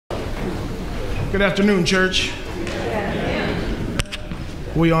Good afternoon, church.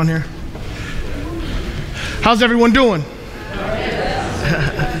 We on here? How's everyone doing?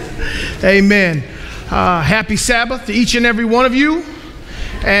 Amen. Happy Sabbath to each and every one of you,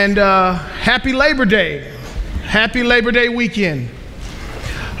 and happy Labor Day. Happy Labor Day weekend.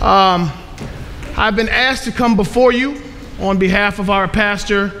 I've been asked to come before you on behalf of our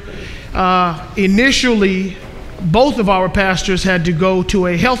pastor. Initially, both of our pastors had to go to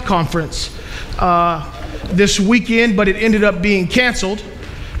a health conference this weekend, but it ended up being canceled.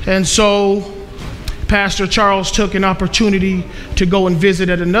 And so Pastor Charles took an opportunity to go and visit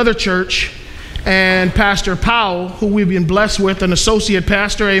at another church. And Pastor Powell, who we've been blessed with, an associate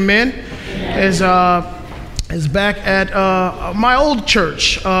pastor, amen, is back at my old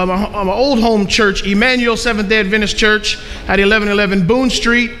church, my old home church, Emmanuel Seventh-day Adventist Church at 1111 Boone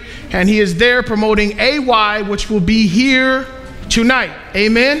Street. And he is there promoting AY, which will be here tonight.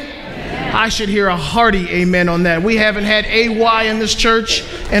 Amen? Amen. I should hear a hearty amen on that. We haven't had AY in this church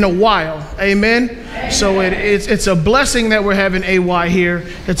in a while. Amen? Amen. So it's a blessing that we're having AY here.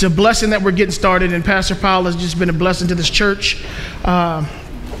 It's a blessing that we're getting started. And Pastor Powell has just been a blessing to this church.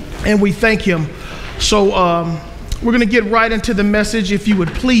 And we thank him. So we're going to get right into the message. If you would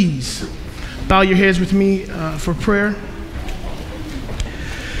please bow your heads with me for prayer.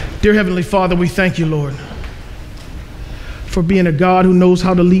 Dear Heavenly Father, we thank you, Lord, for being a God who knows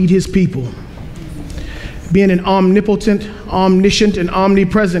how to lead his people, being an omnipotent, omniscient, and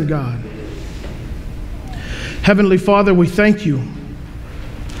omnipresent God. Heavenly Father, we thank you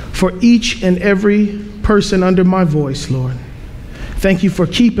for each and every person under my voice, Lord. Thank you for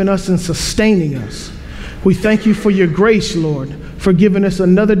keeping us and sustaining us. We thank you for your grace, Lord, for giving us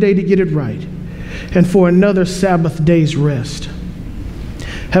another day to get it right and for another Sabbath day's rest.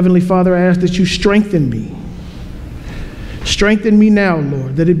 Heavenly Father, I ask that you strengthen me. Strengthen me now,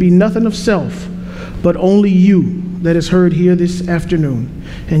 Lord, that it be nothing of self, but only you that is heard here this afternoon.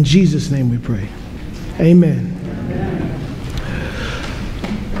 In Jesus' name we pray. Amen.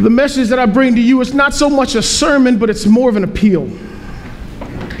 The message that I bring to you is not so much a sermon, but it's more of an appeal.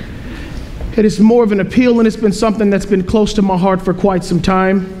 It is more of an appeal, and it's been something that's been close to my heart for quite some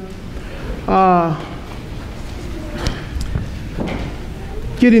time.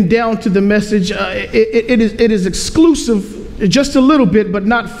 Getting down to the message, it is exclusive just a little bit, but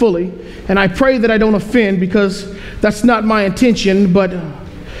not fully. And I pray that I don't offend, because that's not my intention, but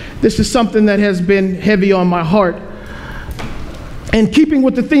this is something that has been heavy on my heart. And keeping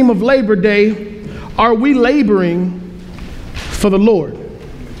with the theme of Labor Day, are we laboring for the Lord?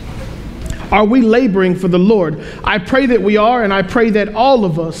 Are we laboring for the Lord? I pray that we are, and I pray that all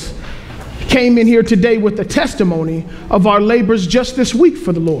of us came in here today with the testimony of our labors just this week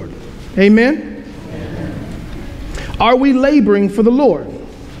for the Lord. Amen? Are we laboring for the Lord?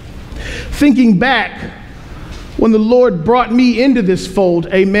 Thinking back when the Lord brought me into this fold,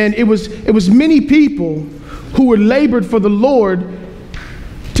 amen, it was many people who were labored for the Lord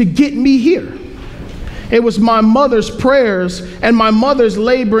to get me here. It was my mother's prayers and my mother's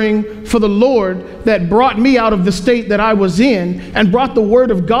laboring for the Lord that brought me out of the state that I was in and brought the word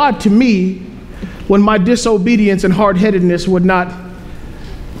of God to me when my disobedience and hard-headedness would not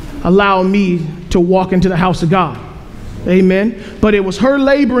allow me to walk into the house of God. Amen. But it was her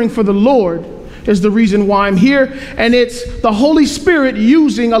laboring for the Lord is the reason why I'm here. And it's the Holy Spirit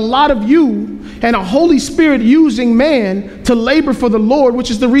using a lot of you and a Holy Spirit using man to labor for the Lord,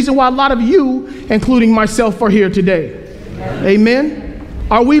 which is the reason why a lot of you, including myself, are here today. Amen.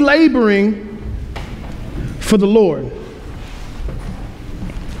 Are we laboring for the Lord?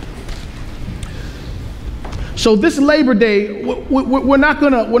 So this Labor Day, we're not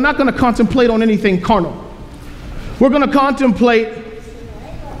gonna contemplate on anything carnal. We're gonna contemplate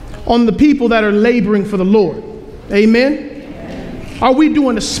on the people that are laboring for the Lord. Amen. Are we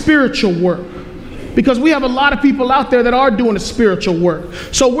doing the spiritual work? Because we have a lot of people out there that are doing the spiritual work.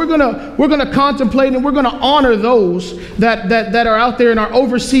 So we're gonna contemplate and we're gonna honor those that are out there in our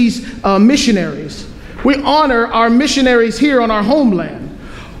overseas missionaries. We honor our missionaries here on our homeland.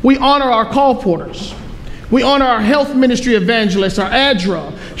 We honor our call porters. We honor our health ministry evangelists, our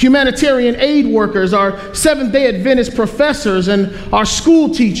ADRA, humanitarian aid workers, our Seventh-day Adventist professors, and our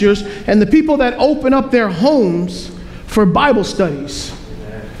school teachers, and the people that open up their homes for Bible studies.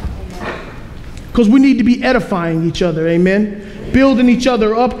 Because we need to be edifying each other, amen? Building each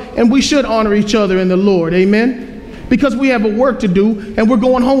other up, and we should honor each other in the Lord, amen? Because we have a work to do, and we're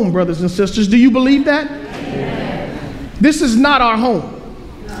going home, brothers and sisters. Do you believe that? Amen. This is not our home.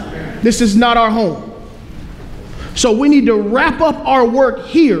 This is not our home. So we need to wrap up our work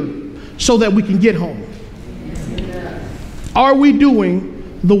here so that we can get home. Are we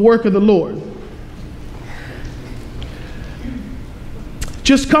doing the work of the Lord?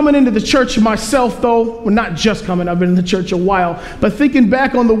 Just coming into the church myself, though, well, not just coming, I've been in the church a while, but thinking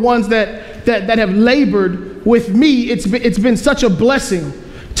back on the ones that have labored with me, it's been such a blessing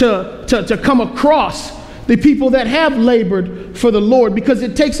to come across the people that have labored for the Lord, because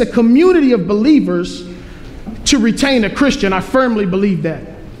it takes a community of believers to retain a Christian. I firmly believe that.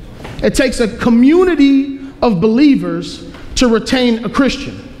 It takes a community of believers to retain a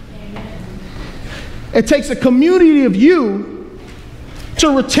Christian. It takes a community of you to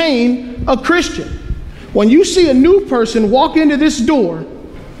retain a Christian. When you see a new person walk into this door,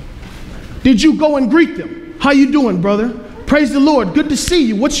 did you go and greet them? How you doing, brother? Praise the Lord. Good to see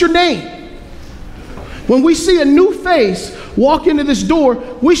you. What's your name? When we see a new face walk into this door,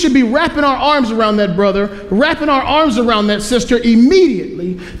 we should be wrapping our arms around that brother, wrapping our arms around that sister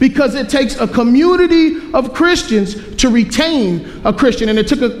immediately, because it takes a community of Christians to retain a Christian, and it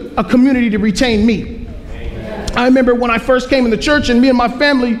took a community to retain me. I remember when I first came in the church, and me and my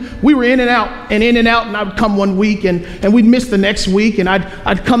family, we were in and out, and I would come one week, and we'd miss the next week, and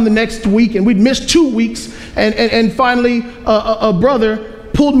I'd come the next week, and we'd miss 2 weeks, and finally a brother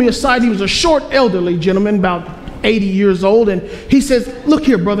pulled me aside. He was a short, elderly gentleman, about 80 years old, and he says, "Look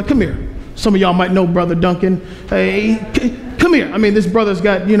here, brother, come here." Some of y'all might know Brother Duncan. Hey, come here. I mean, this brother's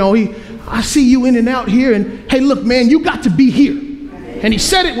got, I see you in and out here, and hey, look, man, you got to be here. And he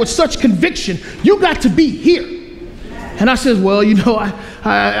said it with such conviction. You got to be here. And I says, well,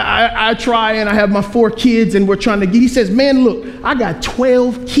 I try, and I have my 4 kids, and we're trying to get. He says, man, look, I got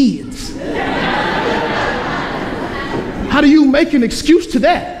 12 kids. How do you make an excuse to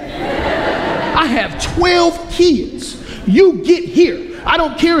that? I have 12 kids. You get here. I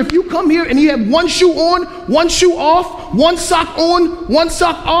don't care if you come here and you have 1 shoe on, 1 shoe off, 1 sock on, 1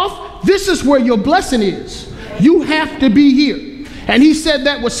 sock off. This is where your blessing is. You have to be here. And he said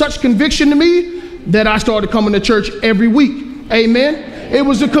that with such conviction to me that I started coming to church every week. Amen. It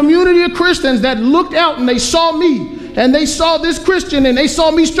was a community of Christians that looked out and they saw me, and they saw this Christian, and they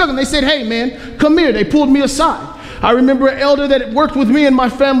saw me struggling. They said, hey, man, come here. They pulled me aside. I remember an elder that worked with me and my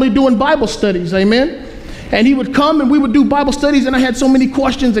family doing Bible studies, amen? And he would come and we would do Bible studies, and I had so many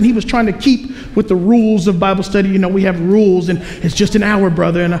questions, and he was trying to keep with the rules of Bible study. We have rules, and it's just an hour,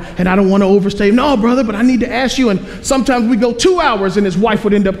 brother, and I don't want to overstay. No, brother, but I need to ask you. And sometimes we go 2 hours, and his wife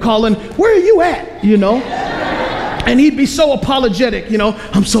would end up calling, where are you at, And he'd be so apologetic,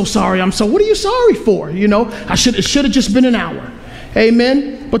 I'm so sorry, what are you sorry for, it should have just been an hour.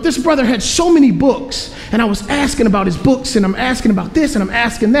 Amen. But this brother had so many books, and I was asking about his books, and I'm asking about this, and I'm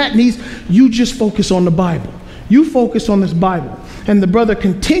asking that, and you just focus on the Bible. You focus on this Bible. And the brother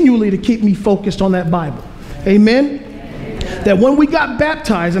continually to keep me focused on that Bible. Amen. That when we got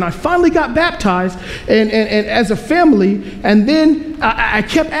baptized, and I finally got baptized, and as a family, and then I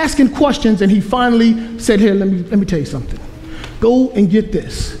kept asking questions, and he finally said, here, let me tell you something. Go and get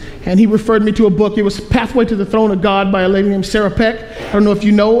this. And he referred me to a book. It was Pathway to the Throne of God by a lady named Sarah Peck. I don't know if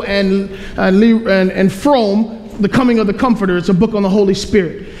you know. And Fromm, The Coming of the Comforter. It's a book on the Holy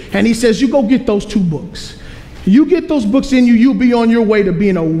Spirit. And he says, you go get those 2 books. You get those books in you, you'll be on your way to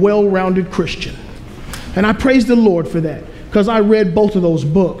being a well-rounded Christian. And I praise the Lord for that, because I read both of those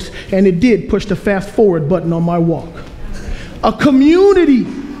books, and it did push the fast forward button on my walk. A community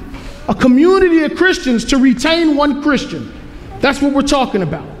of Christians to retain one Christian. That's what we're talking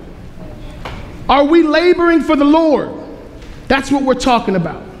about. Are we laboring for the Lord? That's what we're talking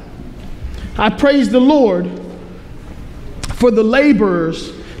about. I praise the Lord for the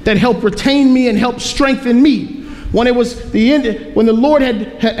laborers that help retain me and help strengthen me. When it was the end, when the Lord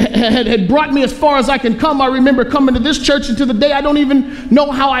had brought me as far as I can come, I remember coming to this church, and to the day I don't even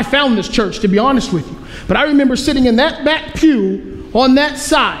know how I found this church, to be honest with you. But I remember sitting in that back pew on that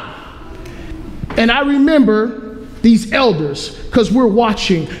side, and I remember these elders, because we're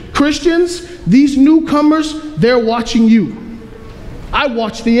watching. Christians, these newcomers, they're watching you. I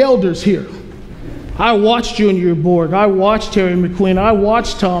watched the elders here. I watched Junior Borg. I watched Terry McQueen. I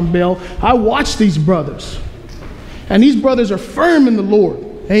watched Tom Bell. I watched these brothers. And these brothers are firm in the Lord.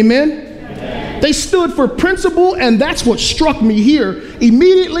 Amen? Amen. They stood for principle, and that's what struck me here.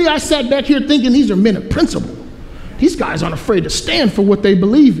 Immediately, I sat back here thinking, these are men of principle. These guys aren't afraid to stand for what they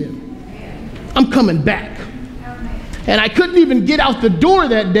believe in. I'm coming back. And I couldn't even get out the door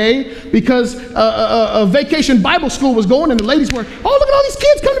that day because a vacation Bible school was going, and the ladies were, oh, look at all these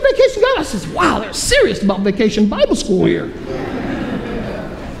kids coming to vacation Bible. I says, wow, they're serious about vacation Bible school here.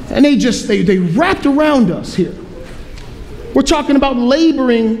 And they wrapped around us here. We're talking about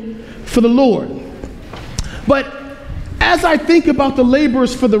laboring for the Lord. But as I think about the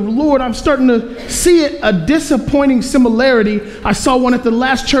laborers for the Lord, I'm starting to see a disappointing similarity. I saw one at the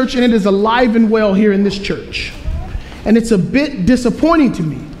last church, and it is alive and well here in this church. and it's a bit disappointing to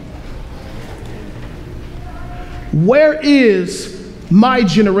me. Where is my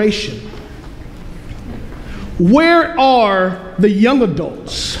generation? Where are the young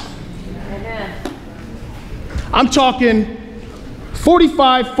adults? Amen. I'm talking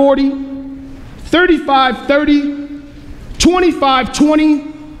 45, 40, 35, 30, 25,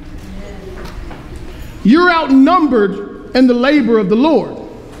 20. You're outnumbered in the labor of the Lord.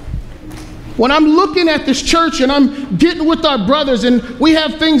 When I'm looking at this church and I'm getting with our brothers and we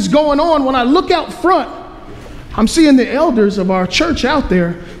have things going on, when I look out front, I'm seeing the elders of our church out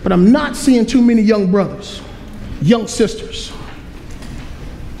there, but I'm not seeing too many young brothers, young sisters.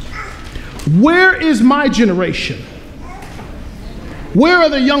 Where is my generation? Where are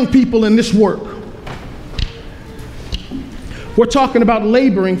the young people in this work? We're talking about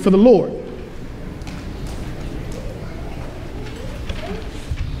laboring for the Lord.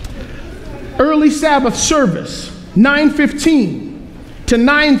 Early Sabbath service, 9:15 to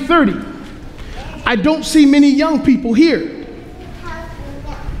 9:30. I don't see many young people here.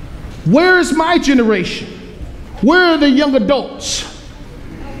 Where is my generation? Where are the young adults?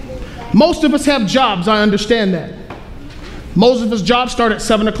 Most of us have jobs, I understand that. Most of us jobs start at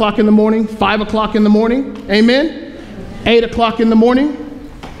 7 o'clock in the morning, 5 o'clock in the morning, amen? 8 o'clock in the morning.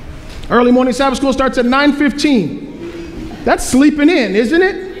 Early morning Sabbath school starts at 9:15. That's sleeping in, isn't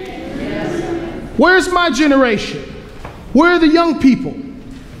it? Where's my generation? Where are the young people?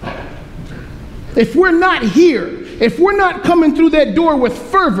 If we're not here, if we're not coming through that door with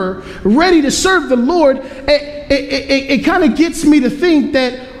fervor, ready to serve the Lord, it kind of gets me to think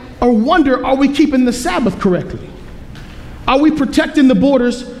that, or wonder, are we keeping the Sabbath correctly? Are we protecting the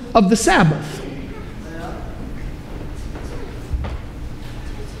borders of the Sabbath?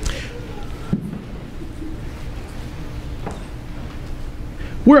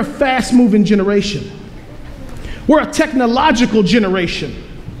 We're a fast-moving generation. We're a technological generation,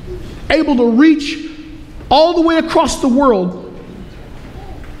 able to reach all the way across the world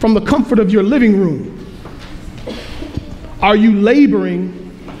from the comfort of your living room. Are you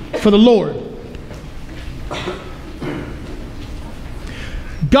laboring for the Lord?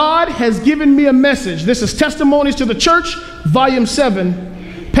 God has given me a message. This is Testimonies to the Church, Volume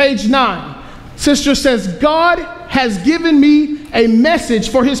 7, page 9. Sister says, God has given me a message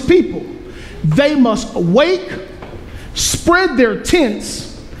for his people. They must awake, spread their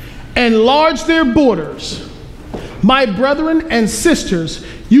tents, enlarge their borders. My brethren and sisters,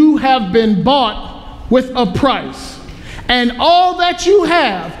 you have been bought with a price, and all that you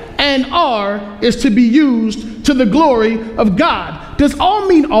have and are is to be used to the glory of God. Does all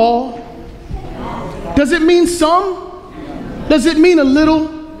mean all? Does it mean some? Does it mean a little?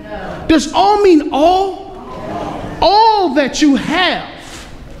 Does all mean all? All that you have,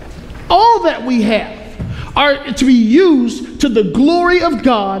 all that we have, are to be used to the glory of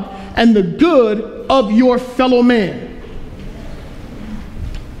God and the good of your fellow man.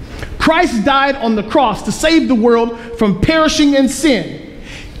 Christ died on the cross to save the world from perishing in sin.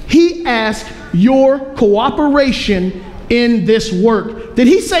 He asked your cooperation in this work. Did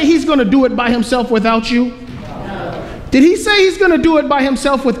he say he's going to do it by himself without you? No. Did he say he's going to do it by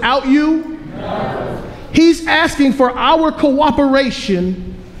himself without you? No. He's asking for our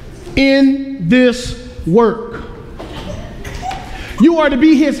cooperation in this work. You are to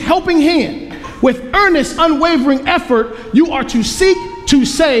be his helping hand. With earnest, unwavering effort, you are to seek to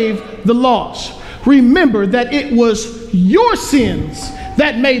save the lost. Remember that it was your sins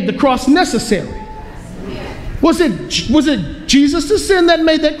that made the cross necessary. Was it Jesus' sin that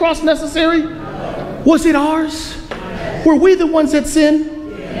made that cross necessary? Was it ours? Were we the ones that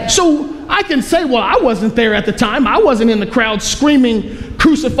sinned? So I can say, well, I wasn't there at the time. I wasn't in the crowd screaming,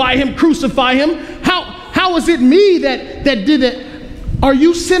 crucify him, crucify him. How is it me that did it? Are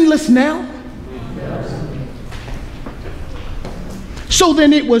you sinless now? So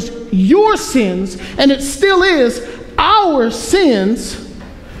then it was your sins, and it still is our sins,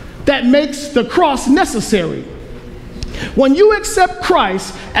 that makes the cross necessary. When you accept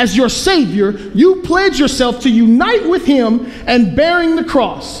Christ as your Savior, you pledge yourself to unite with him and bearing the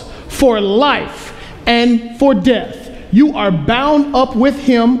cross for life and for death. You are bound up with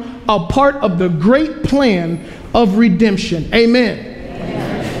him, a part of the great plan of redemption. Amen.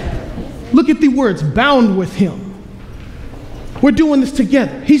 Amen. Look at the words, bound with him. We're doing this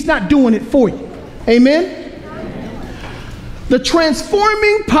together. He's not doing it for you. Amen. The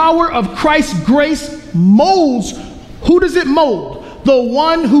transforming power of Christ's grace molds. Who does it mold? The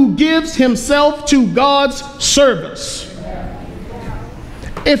one who gives himself to God's service.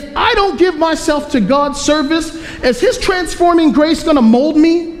 If I don't give myself to God's service, is his transforming grace going to mold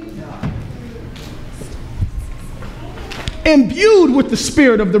me? imbued with the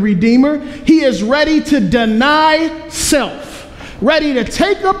Spirit of the Redeemer, he is ready to deny self, ready to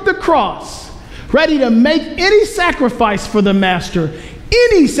take up the cross, ready to make any sacrifice for the Master.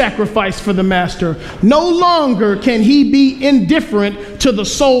 Any sacrifice for the Master. No longer can he be indifferent to the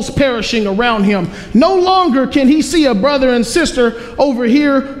souls perishing around him. No longer can he see a brother and sister over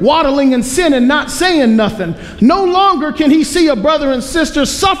here waddling in sin and not saying nothing. No longer can he see a brother and sister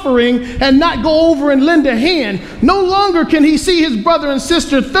suffering and not go over and lend a hand. No longer can he see his brother and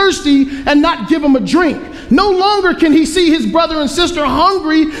sister thirsty and not give them a drink. No longer can he see his brother and sister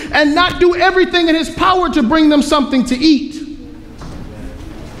hungry and not do everything in his power to bring them something to eat.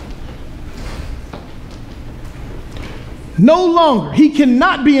 No longer. He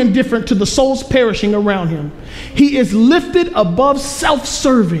cannot be indifferent to the souls perishing around him. He is lifted above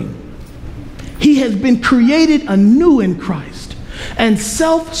self-serving. He has been created anew in Christ, and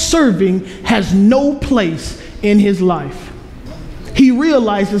self-serving has no place in his life. He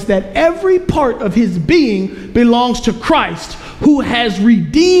realizes that every part of his being belongs to Christ, who has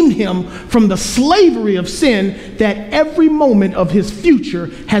redeemed him from the slavery of sin, that every moment of his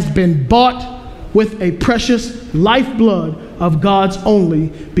future has been bought with a precious lifeblood of God's only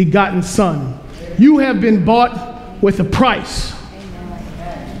begotten Son. You have been bought with a price.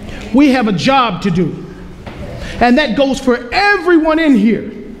 We have a job to do, and that goes for everyone in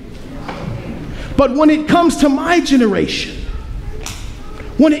here. But when it comes to my generation,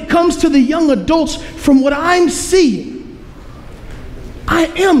 when it comes to the young adults, from what I'm seeing, I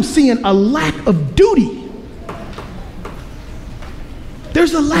am seeing a lack of duty.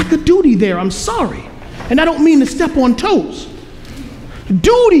 There's a lack of duty there. I'm sorry. And I don't mean to step on toes.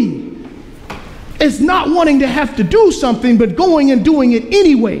 Duty is not wanting to have to do something, but going and doing it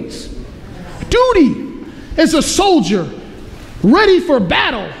anyways. Duty is a soldier ready for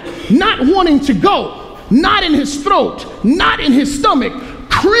battle, not wanting to go, not in his throat, not in his stomach,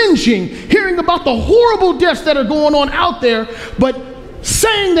 cringing, hearing about the horrible deaths that are going on out there, but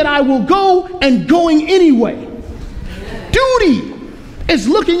saying that I will go and going anyway. Duty is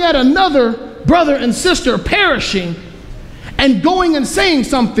looking at another brother and sister perishing and going and saying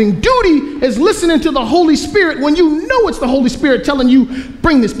something. Duty is listening to the Holy Spirit when you know it's the Holy Spirit telling you,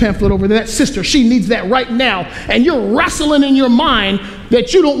 bring this pamphlet over to that sister. She needs that right now. And you're wrestling in your mind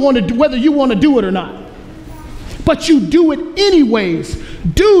that you don't want to do, whether you want to do it or not. But you do it anyways.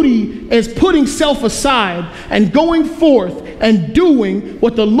 Duty is putting self aside and going forth and doing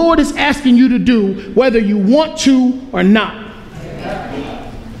what the Lord is asking you to do, whether you want to or not.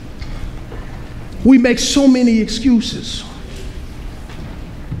 We make so many excuses.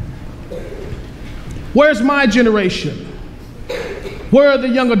 Where's my generation? Where are the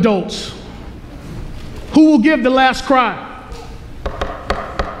young adults? Who will give the last cry?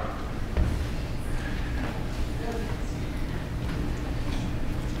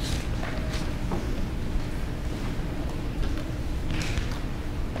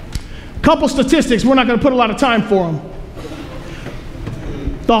 Couple statistics, we're not going to put a lot of time for them.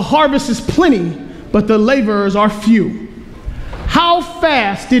 The harvest is plenty, but the laborers are few. How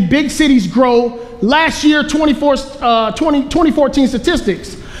fast did big cities grow last year, 2014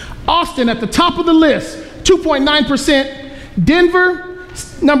 statistics? Austin at the top of the list, 2.9%. Denver,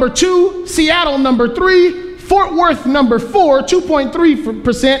 number 2. Seattle, number 3. Fort Worth, number 4,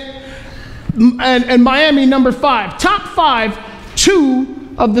 2.3%. And Miami, number 5. Top 5,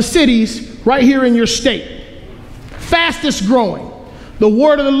 2 of the cities right here in your state. Fastest growing. The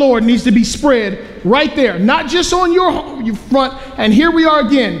word of the Lord needs to be spread right there, not just on your front. And here we are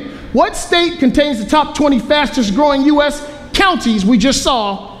again. What state contains the top 20 fastest growing U.S. counties? We just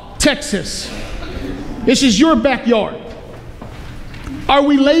saw Texas. This is your backyard. Are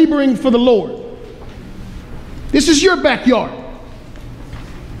we laboring for the Lord? This is your backyard.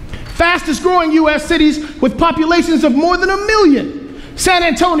 Fastest growing U.S. cities with populations of more than 1 million. San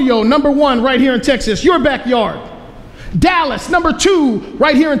Antonio, number 1, right here in Texas, your backyard. Dallas, number 2,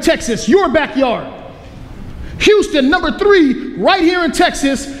 right here in Texas, your backyard. Houston, number 3, right here in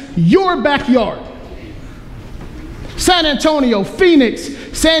Texas, your backyard. San Antonio, Phoenix,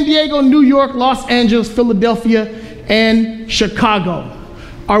 San Diego, New York, Los Angeles, Philadelphia, and Chicago.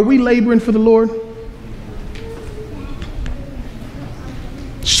 Are we laboring for the Lord?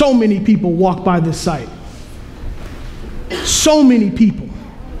 So many people walk by this site. So many people.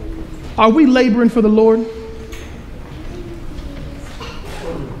 Are we laboring for the Lord?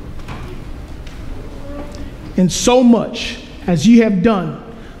 And so much as you have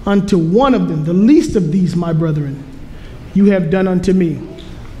done unto one of them, the least of these, my brethren, you have done unto me.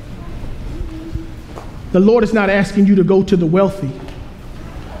 The Lord is not asking you to go to the wealthy.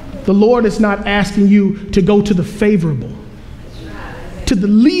 The Lord is not asking you to go to the favorable. to the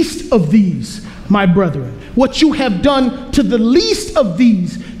least of these, my brethren. What you have done to the least of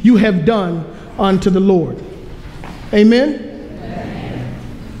these, you have done unto the Lord. Amen?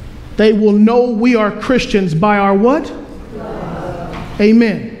 They will know we are Christians by our what? Love.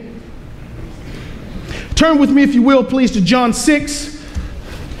 Amen. Turn with me, if you will, please, to John 6.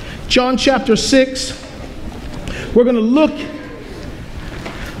 John chapter 6. We're going to look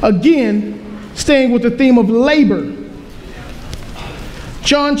again, staying with the theme of labor.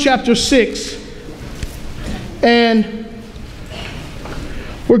 John chapter 6. And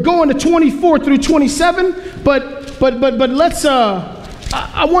we're going to 24 through 27, but let's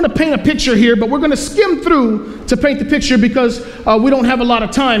I want to paint a picture here, but we're going to skim through to paint the picture because we don't have a lot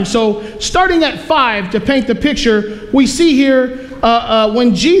of time. So starting at 5 to paint the picture, we see here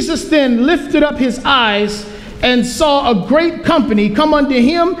when Jesus then lifted up his eyes and saw a great company come unto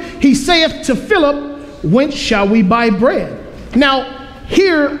him, he saith to Philip, whence shall we buy bread? Now,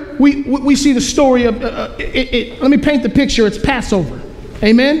 here we see the story of, let me paint the picture, it's Passover.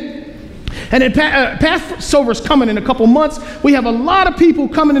 Amen? And Passover's coming in a couple months. We have a lot of people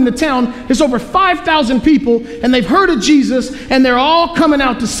coming into town. There's over 5,000 people, and they've heard of Jesus, and they're all coming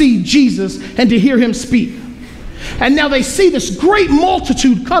out to see Jesus and to hear him speak. And now they see this great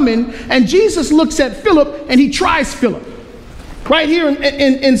multitude coming, and Jesus looks at Philip, and he tries Philip. Right here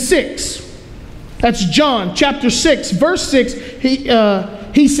in 6. That's John chapter 6, verse 6.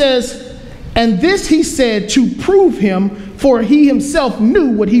 He says, and this he said to prove him, for he himself knew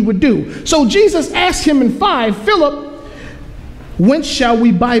what he would do. So Jesus asked him in 5, Philip, whence shall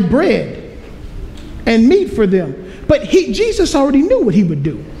we buy bread and meat for them? But Jesus already knew what he would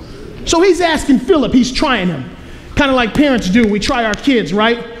do. So he's asking Philip, he's trying him. Kind of like parents do. We try our kids,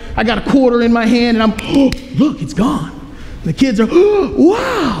 right? I got a quarter in my hand and oh, look, it's gone. And the kids are, oh,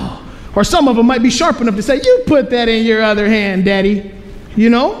 wow. Or some of them might be sharp enough to say, you put that in your other hand, Daddy.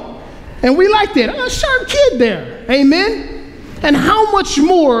 You know? And we like that. A sharp kid there. Amen? And how much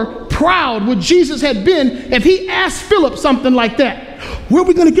more proud would Jesus have been if he asked Philip something like that? Where are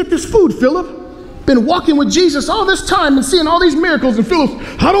we going to get this food, Philip? Been walking with Jesus all this time and seeing all these miracles. And Philip,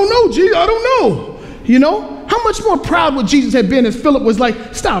 I don't know, Jesus, I don't know. You know? How much more proud would Jesus have been if Philip was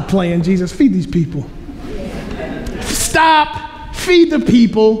like, stop playing, Jesus. Feed these people. Stop. Feed the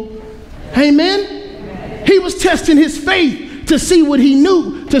people. Amen? He was testing his faith to see what he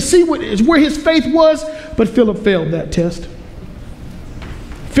knew, to see where his faith was. But Philip failed that test.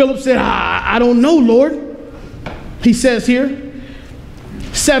 Philip said, I don't know, Lord. He says here,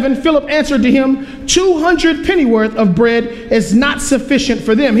 7, Philip answered to him, 200 pennyworth of bread is not sufficient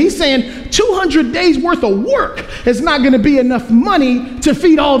for them. He's saying 200 days worth of work is not going to be enough money to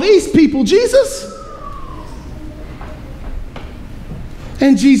feed all these people, Jesus.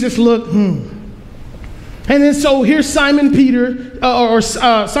 And Jesus looked, And then so here's Simon Peter,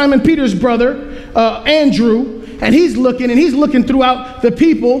 Simon Peter's brother, Andrew. And he's looking throughout the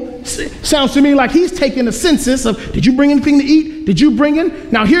people. Sounds to me like he's taking a census of, did you bring anything to eat? Did you bring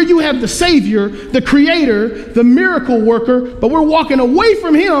in? Now here you have the Savior, the Creator, the miracle worker, but we're walking away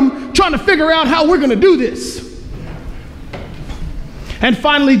from him trying to figure out how we're going to do this. And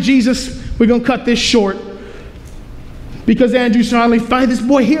finally, Jesus, we're going to cut this short because Andrew's finally, find this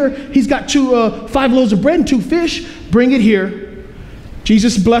boy here. He's got 5 loaves of bread and 2 fish. Bring it here.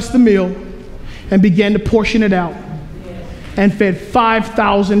 Jesus blessed the meal and began to portion it out and fed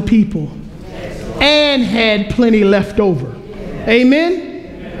 5,000 people and had plenty left over.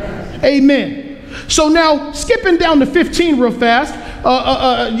 Amen? Amen. So now skipping down to 15 real fast,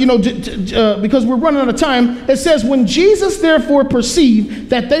 because we're running out of time, it says, when Jesus therefore perceived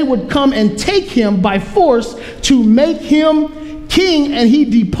that they would come and take him by force to make him king, and he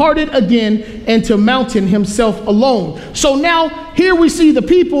departed again into mountain himself alone. So now here we see the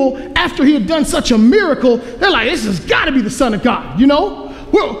people, after he had done such a miracle, they're like, this has got to be the Son of God, you know?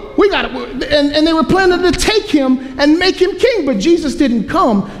 We got it. And they were planning to take him and make him king, but Jesus didn't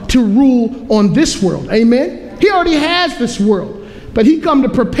come to rule on this world. Amen? He already has this world, but he come to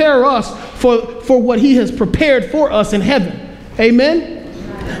prepare us for what he has prepared for us in heaven. Amen?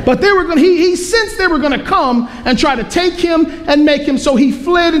 But they were going. He sensed they were going to come and try to take him and make him. So he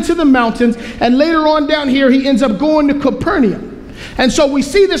fled into the mountains. And later on down here, he ends up going to Capernaum. And so we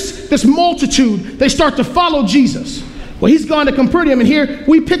see this multitude. They start to follow Jesus. Well, he's gone to Capernaum. And here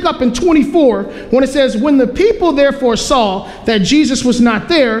we pick up in 24 when it says, when the people therefore saw that Jesus was not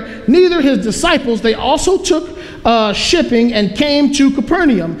there, neither his disciples, they also took shipping and came to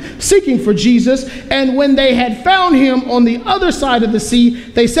Capernaum, seeking for Jesus. And when they had found him on the other side of the sea,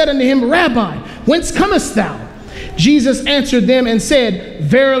 they said unto him, Rabbi, whence comest thou? Jesus answered them and said,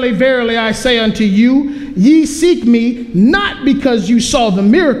 Verily, verily, I say unto you, ye seek me, not because you saw the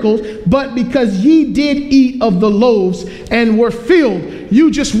miracles, but because ye did eat of the loaves and were filled.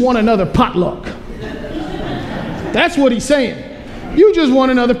 You just want another potluck. That's what he's saying. You just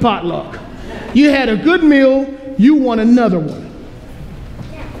want another potluck. You had a good meal, you want another one.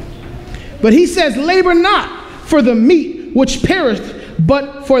 But he says, labor not for the meat which perisheth,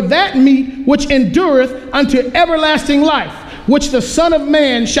 but for that meat which endureth unto everlasting life, which the Son of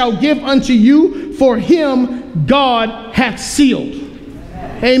Man shall give unto you, for him God hath sealed.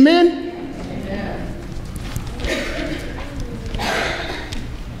 Amen?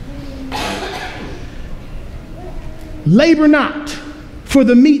 Labor not for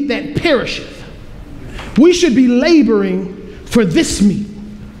the meat that perisheth. We should be laboring for this meat.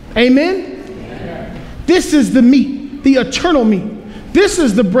 Amen? This is the meat, the eternal meat. This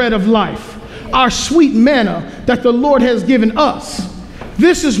is the bread of life, our sweet manna that the Lord has given us.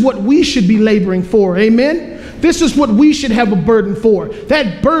 This is what we should be laboring for. Amen? This is what we should have a burden for.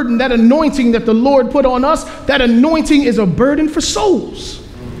 That burden, that anointing that the Lord put on us, that anointing is a burden for souls.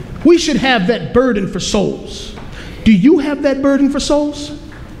 We should have that burden for souls. Do you have that burden for souls?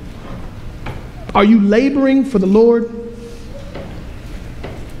 Are you laboring for the Lord?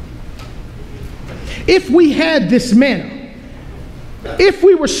 If we had this manna, if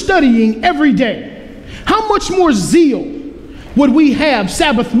we were studying every day, how much more zeal would we have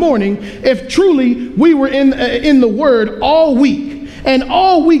Sabbath morning if truly we were in the Word all week, and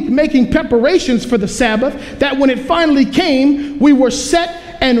all week making preparations for the Sabbath, that when it finally came, we were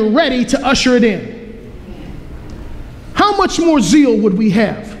set and ready to usher it in? How much more zeal would we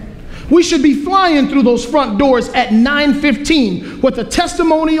have? We should be flying through those front doors at 9:15 with a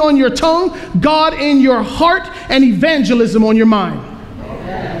testimony on your tongue, God in your heart, and evangelism on your mind.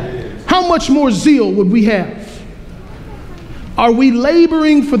 How much more zeal would we have? Are we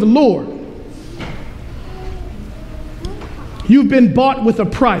laboring for the Lord? You've been bought with a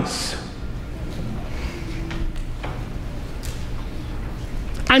price.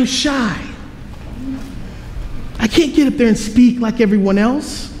 I'm shy. I can't get up there and speak like everyone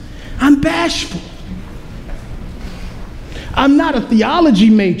else. I'm bashful. I'm not a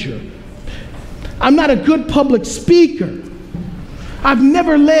theology major. I'm not a good public speaker. I've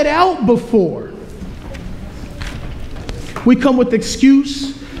never led out before. We come with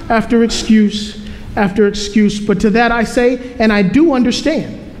excuse after excuse after excuse. But to that I say, and I do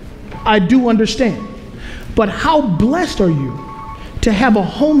understand. I do understand. But how blessed are you to have a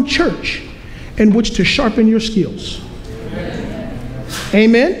home church in which to sharpen your skills?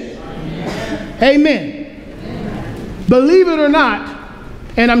 Amen? Amen. Believe it or not,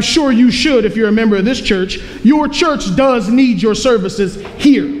 and I'm sure you should if you're a member of this church, your church does need your services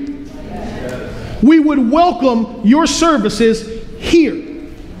here. We would welcome your services here.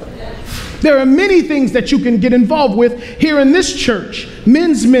 There are many things that you can get involved with here in this church.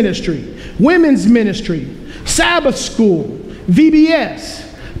 Men's ministry, women's ministry, Sabbath school,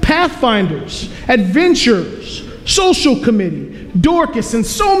 VBS, Pathfinders, Adventures, Social Committee, Dorcas, and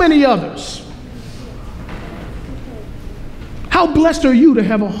so many others. How blessed are you to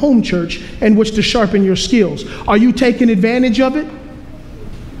have a home church in which to sharpen your skills? Are you taking advantage of it?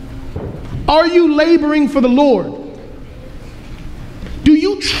 Are you laboring for the Lord? Do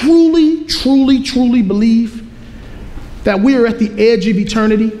you truly, truly, truly believe that we are at the edge of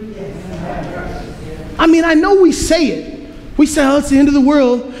eternity? I mean, I know we say it. We say, oh, it's the end of the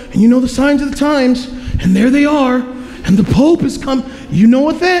world, and you know the signs of the times, and there they are, and the Pope has come. You know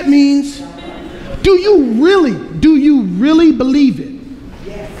what that means. Do you really believe it?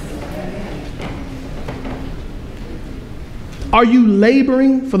 Are you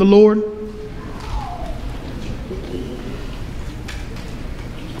laboring for the Lord?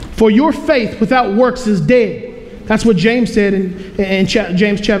 For your faith without works is dead. That's what James said in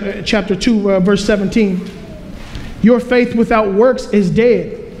James chapter 2, verse 17. Your faith without works is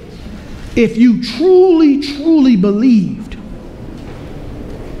dead. If you truly, truly believed,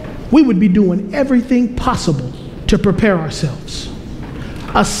 we would be doing everything possible to prepare ourselves.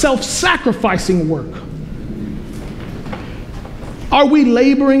 A self-sacrificing work. Are we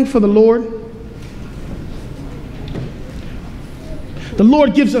laboring for the Lord? The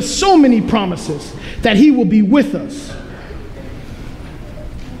Lord gives us so many promises that He will be with us.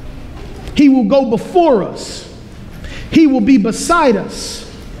 He will go before us. He will be beside us.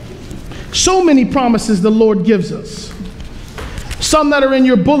 So many promises the Lord gives us. Some that are in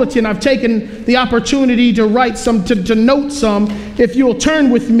your bulletin, I've taken the opportunity to write some, to note some. If you'll turn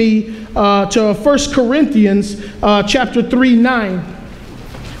with me to 1 Corinthians chapter 3:9.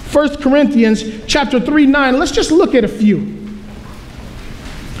 1 Corinthians chapter 3:9. Let's just look at a few.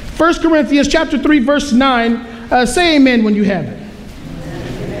 1 Corinthians chapter 3, verse 9. Say amen when you have it.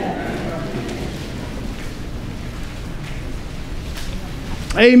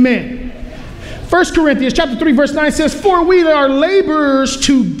 Amen. 1 Corinthians chapter 3, verse 9 says, for we are laborers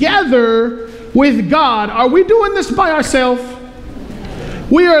together with God. Are we doing this by ourselves?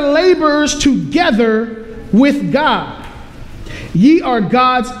 We are laborers together with God. Ye are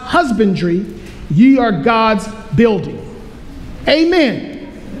God's husbandry. Ye are God's building. Amen.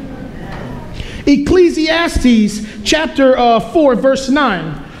 Ecclesiastes chapter 4, verse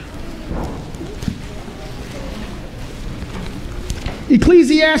 9.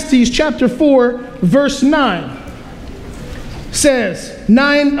 Ecclesiastes chapter 4, verse 9 says,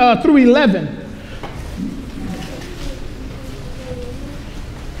 9 through 11.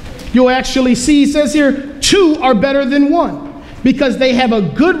 You'll actually see, it says here, two are better than one, because they have a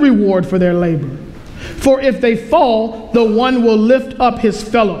good reward for their labor. For if they fall, the one will lift up his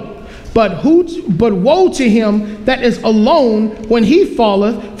fellow. But woe to him that is alone when he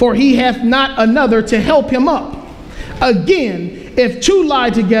falleth, for he hath not another to help him up. Again, if two lie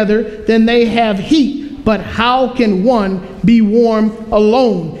together, then they have heat. But how can one be warm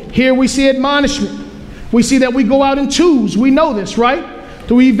alone? Here we see admonishment. We see that we go out in twos. We know this, right?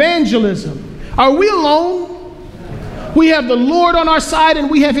 Through evangelism. Are we alone? We have the Lord on our side, and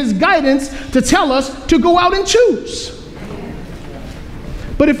we have his guidance to tell us to go out and choose.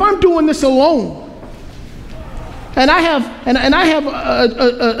 But if I'm doing this alone, and I have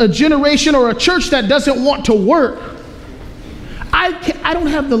a generation or a church that doesn't want to work, I don't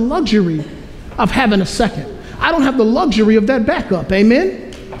have the luxury of having a second. I don't have the luxury of that backup.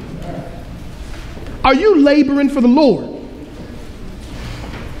 Amen? Are you laboring for the Lord?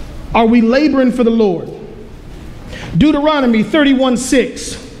 Are we laboring for the Lord? Deuteronomy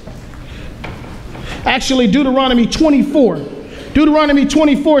 31:6. Actually, Deuteronomy 24. Deuteronomy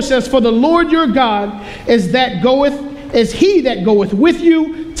 24 says, for the Lord your God is he that goeth with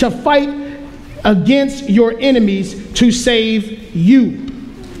you to fight against your enemies to save you.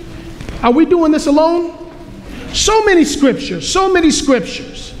 Are we doing this alone? So many scriptures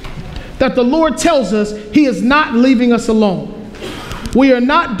that the Lord tells us he is not leaving us alone. We are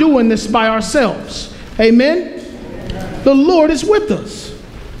not doing this by ourselves. Amen? The Lord is with us.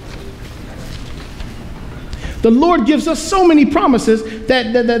 The Lord gives us so many promises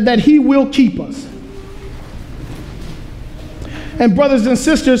that he will keep us. And brothers and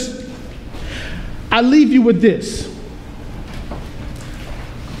sisters, I leave you with this.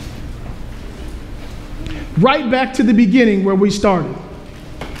 Right back to the beginning where we started.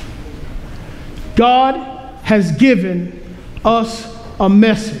 God has given us a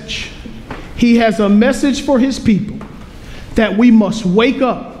message. He has a message for his people that we must wake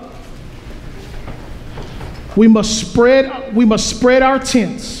up. We must spread our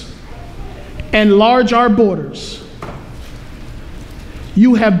tents, enlarge our borders.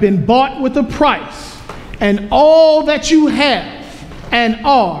 You have been bought with a price, and all that you have and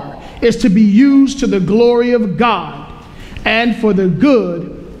are is to be used to the glory of God and for the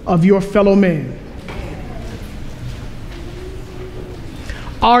good of your fellow man.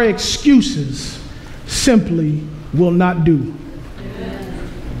 Our excuses simply will not do.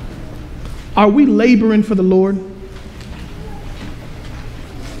 Are we laboring for the Lord?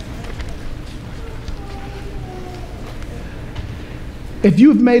 If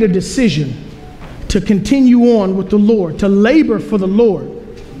you've made a decision to continue on with the Lord, to labor for the Lord,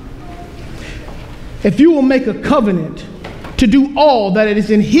 if you will make a covenant to do all that it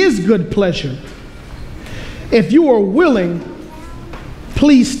is in his good pleasure, if you are willing,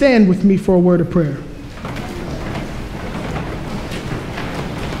 please stand with me for a word of prayer.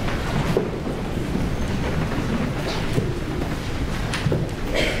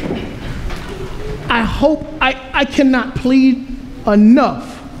 I cannot plead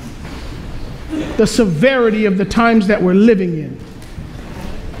enough the severity of the times that we're living in.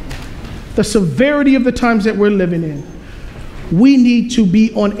 The severity of the times that we're living in. We need to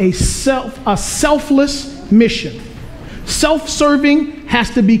be on a selfless mission. Self-serving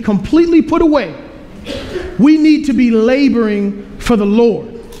has to be completely put away. We need to be laboring for the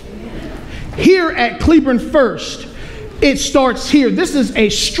Lord. Here at Cleburne First, it starts here. This is a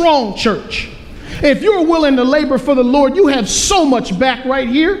strong church. If you're willing to labor for the Lord, you have so much back right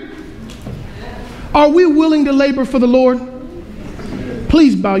here. Are we willing to labor for the Lord?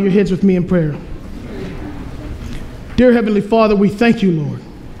 Please bow your heads with me in prayer. Dear Heavenly Father, we thank you, Lord.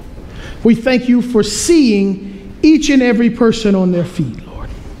 We thank you for seeing each and every person on their feet,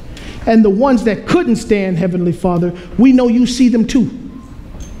 Lord. And the ones that couldn't stand, Heavenly Father, we know you see them too.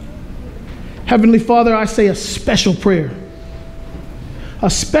 Heavenly Father, I say a special prayer. a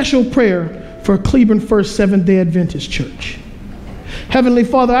special prayer for Cleveland First Seventh-day Adventist Church. Heavenly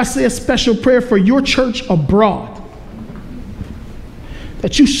Father, I say a special prayer for your church abroad,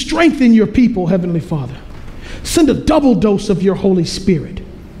 that you strengthen your people, Heavenly Father. Send a double dose of your Holy Spirit.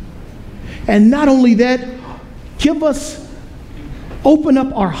 And not only that, open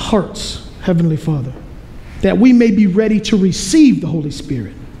up our hearts, Heavenly Father, that we may be ready to receive the Holy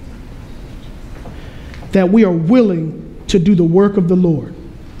Spirit, that we are willing to do the work of the Lord.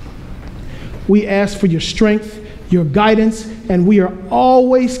 We ask for your strength, your guidance, and we are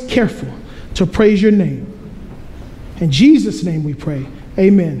always careful to praise your name. In Jesus' name we pray,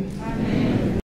 amen.